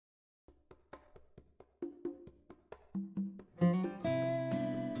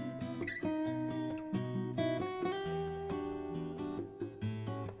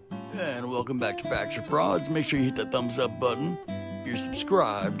and welcome back to Facts or Frauds. Make sure you hit that thumbs up button, you're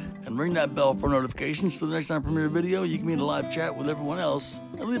subscribed, and ring that bell for notifications so the next time I premiere a video, you can be in a live chat with everyone else,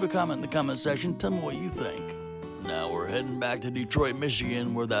 and leave a comment in the comment section, tell me what you think. Now we're heading back to Detroit,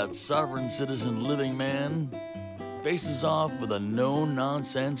 Michigan, where that sovereign citizen living man faces off with a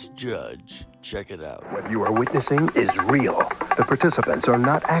no-nonsense judge. Check it out. What you are witnessing is real. The participants are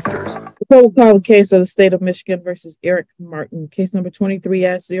not actors. We'll call the case of the state of Michigan versus Eric Martin. Case number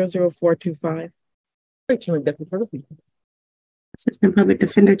 23S00425. Assistant Public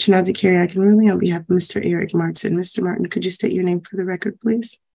Defender Chinazi Carey Really on behalf of Mr. Eric Martin. Mr. Martin, could you state your name for the record,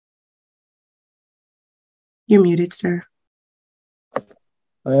 please? You're muted, sir.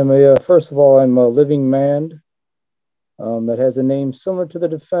 I am first of all, I'm a living man that has a name similar to the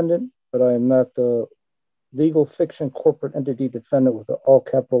defendant, but I am not the legal fiction corporate entity defendant with the all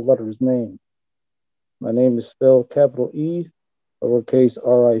capital letters name. My name is spelled capital E, lowercase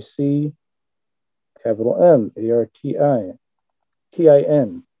R-I-C, capital M, A-R-T-I-N.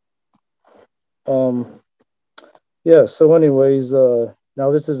 So anyways,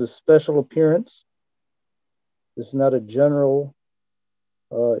 now this is a special appearance. This is not a general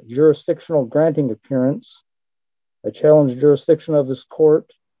jurisdictional granting appearance. I challenge jurisdiction of this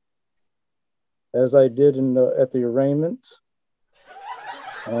court as I did at the arraignment.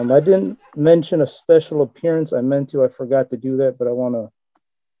 I didn't mention a special appearance. I meant to. I forgot to do that, but I want to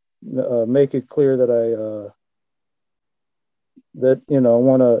make it clear that I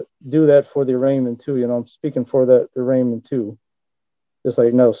want to do that for the arraignment too. I'm speaking for the arraignment too, just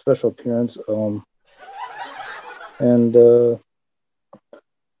like no special appearance.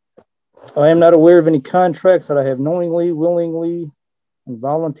 I am not aware of any contracts that I have knowingly, willingly, and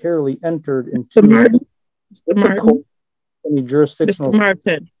voluntarily entered into. Mr. Martin. Any jurisdictional. Mr.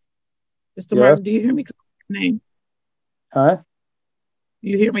 Martin. Mr. Yeah? Martin, do you hear me calling your name? Huh?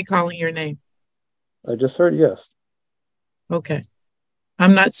 You hear me calling your name? I just heard yes. Okay.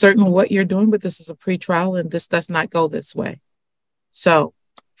 I'm not certain what you're doing, but this is a pretrial and this does not go this way. So,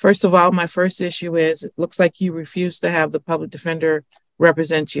 first of all, my first issue is it looks like you refuse to have the public defender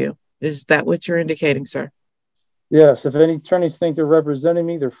represent you. Is that what you're indicating, sir? Yes. If any attorneys think they're representing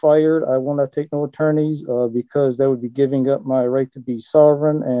me, they're fired. I will not take no attorneys because that would be giving up my right to be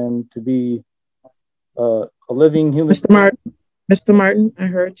sovereign and to be a living human. Mr. Martin, I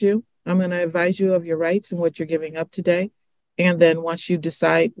heard you. I'm going to advise you of your rights and what you're giving up today. And then once you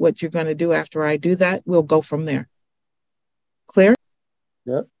decide what you're going to do after I do that, we'll go from there. Clear?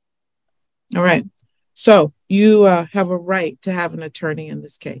 Yep. All right. So you have a right to have an attorney in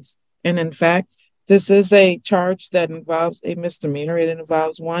this case. And in fact, this is a charge that involves a misdemeanor. It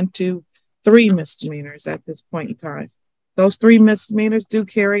involves 1, 2, 3 misdemeanors at this point in time. Those 3 misdemeanors do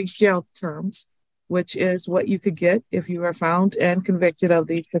carry jail terms, which is what you could get if you are found and convicted of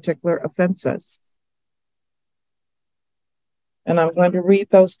these particular offenses. And I'm going to read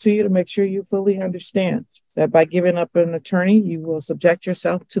those to you to make sure you fully understand that by giving up an attorney, you will subject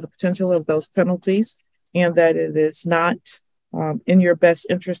yourself to the potential of those penalties and that it is not in your best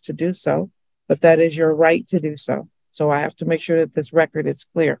interest to do so, but that is your right to do so. So I have to make sure that this record is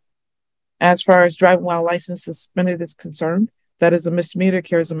clear. As far as driving while license suspended is concerned, that is a misdemeanor,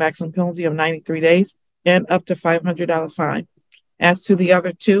 carries a maximum penalty of 93 days and up to $500 fine. As to the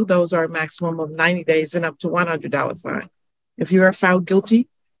other 2, those are a maximum of 90 days and up to $100 fine. If you are found guilty,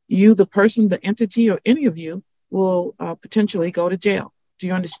 you, the person, the entity, or any of you will potentially go to jail. Do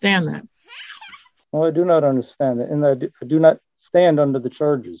you understand that? Well, I do not understand it, and I do not stand under the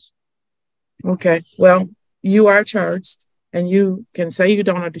charges. Okay, well, you are charged, and you can say you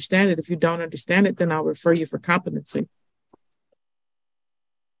don't understand it. If you don't understand it, then I'll refer you for competency.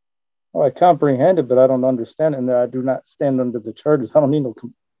 Well, I comprehend it, but I don't understand it, and I do not stand under the charges. I don't need no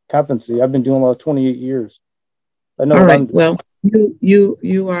competency. I've been doing law 28 years. I know. All right, well,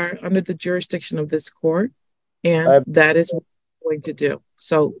 you are under the jurisdiction of this court, and that is what you're going to do.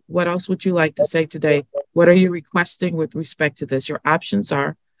 So what else would you like to say today? What are you requesting with respect to this? Your options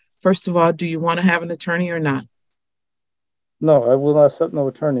are, first of all, do you want to have an attorney or not? No, I will not accept no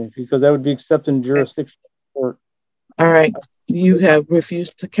attorney because that would be accepting jurisdiction of the court. All right. You have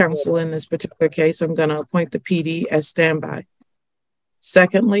refused to counsel in this particular case. I'm going to appoint the PD as standby.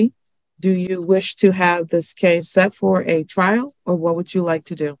 Secondly, do you wish to have this case set for a trial, or what would you like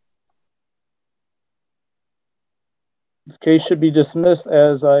to do? The case should be dismissed,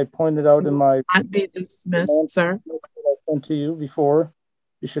 as I pointed out in my. Not be dismissed, sir. I sent to you before.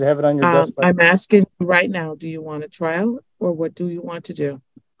 You should have it on your desk. I'm asking you right now, do you want a trial, or what do you want to do?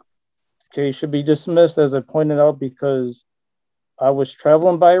 The case should be dismissed, as I pointed out, because I was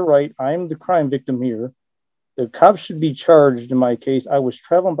traveling by right. I'm the crime victim here. the cops should be charged in my case. I was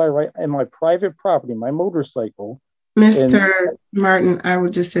traveling in my private property, my motorcycle. Mr. Martin, I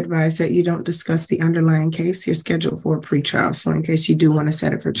would just advise that you don't discuss the underlying case. You're scheduled for a pretrial. So in case you do want to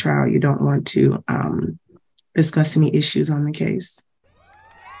set it for trial, you don't want to discuss any issues on the case.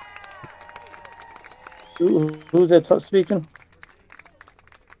 Who's that speaking?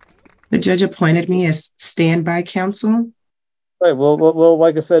 The judge appointed me as standby counsel. Right. Well,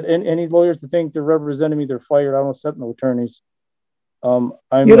 like I said, any lawyers that think they're representing me, they're fired. I don't accept no attorneys. I'm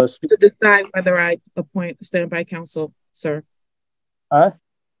you don't have to decide whether I appoint standby counsel, sir. Huh?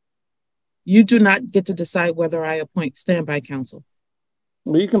 You do not get to decide whether I appoint standby counsel.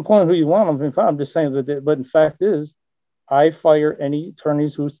 Well, you can point who you want. I'm just saying that. But in fact, I fire any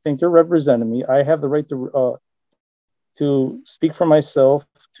attorneys who think they're representing me. I have the right to speak for myself,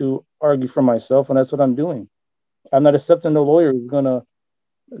 to argue for myself, and that's what I'm doing. I'm not accepting no lawyer who's gonna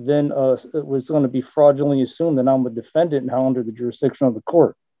then it was going to be fraudulently assumed that I'm a defendant now under the jurisdiction of the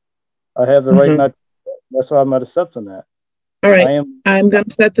court. I have the right not. That's why I'm not accepting that. All right. I'm going to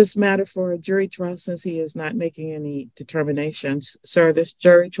set this matter for a jury trial since he is not making any determinations. Sir, this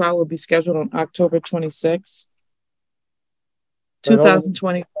jury trial will be scheduled on October 26,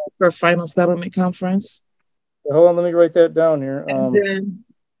 2020 for a final settlement conference. Hold on, let me write that down here. And then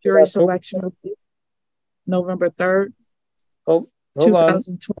jury selection will be November 3rd.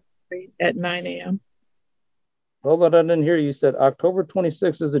 2023 at 9 a.m. Hold on, I didn't hear you. You said October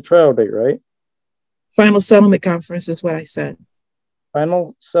 26th is the trial date, right? Final settlement conference is what I said.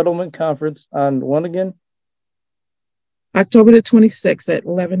 Final settlement conference on when again? October the 26th at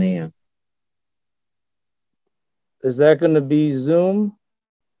 11 a.m. Is that going to be Zoom?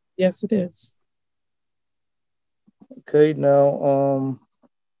 Yes, it is. Okay, now,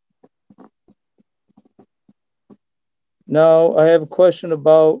 now I have a question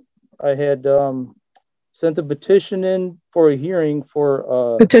about, I had sent a petition in for a hearing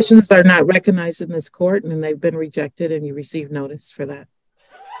for... Petitions are not recognized in this court and they've been rejected and you receive notice for that.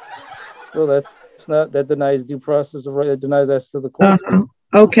 So that denies due process of right, that denies access to the court.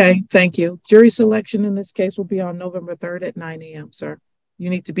 Okay, thank you. Jury selection in this case will be on November 3rd at 9 a.m., sir. You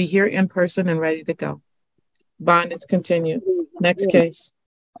need to be here in person and ready to go. Bond is continued. Next case.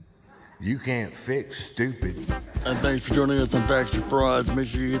 You can't fix stupid. And thanks for joining us on Facts or Frauds. Make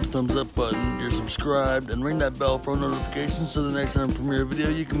sure you hit the thumbs up button, you're subscribed, and ring that bell for notifications so the next time I premiere a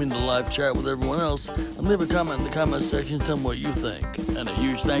video, you can be in the live chat with everyone else and leave a comment in the comment section and tell me what you think. And a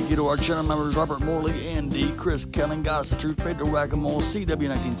huge thank you to our channel members Robert Morley, Andy, Chris, Kelling, Goss the Truth, Pedro, Whack-A-Mole,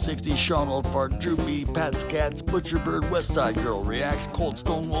 CW1960, Shawn, OldFart, Drew B, Pat's Cats, Butcherbird, Westside Girl Reacts, Colt,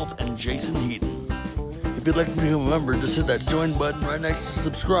 Stonewolfe, and Jason Heaton. If you'd like to become a member, just hit that join button right next to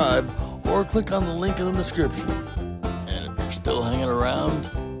subscribe or click on the link in the description. And if you're still hanging around,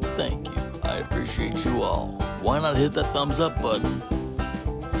 thank you. I appreciate you all. Why not hit that thumbs up button,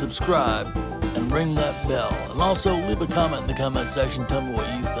 subscribe, and ring that bell. And also leave a comment in the comment section, tell me what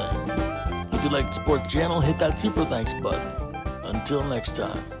you think. If you'd like to support the channel, hit that super thanks button. Until next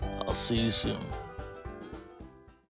time, I'll see you soon.